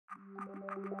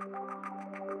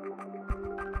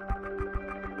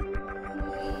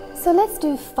So let's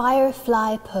do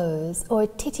Firefly Pose or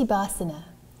Titibhasana.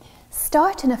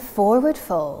 Start in a forward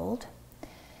fold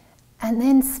and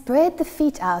then spread the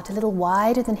feet out a little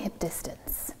wider than hip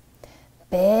distance.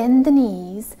 Bend the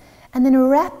knees and then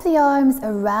wrap the arms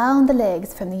around the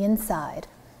legs from the inside.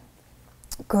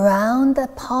 Ground the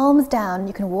palms down.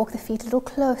 You can walk the feet a little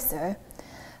closer,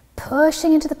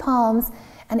 pushing into the palms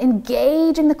and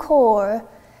engaging the core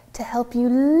to help you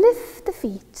lift the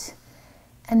feet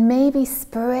and maybe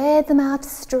spread them out,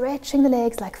 stretching the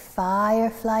legs like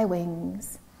firefly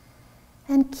wings.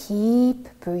 And keep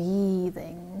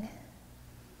breathing.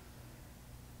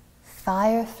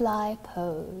 Firefly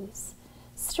pose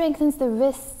strengthens the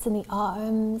wrists and the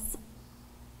arms,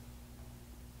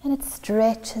 and it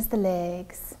stretches the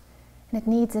legs, and it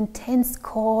needs intense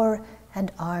core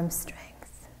and arm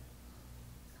strength.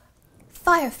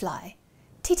 Firefly,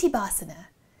 Titibhasana,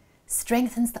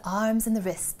 strengthens the arms and the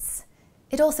wrists.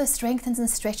 It also strengthens and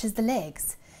stretches the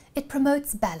legs. It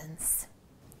promotes balance.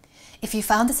 If you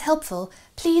found this helpful,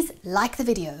 please like the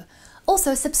video.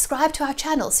 Also subscribe to our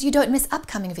channel so you don't miss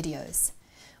upcoming videos.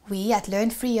 We at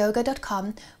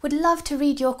learnfreeyoga.com would love to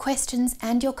read your questions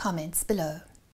and your comments below.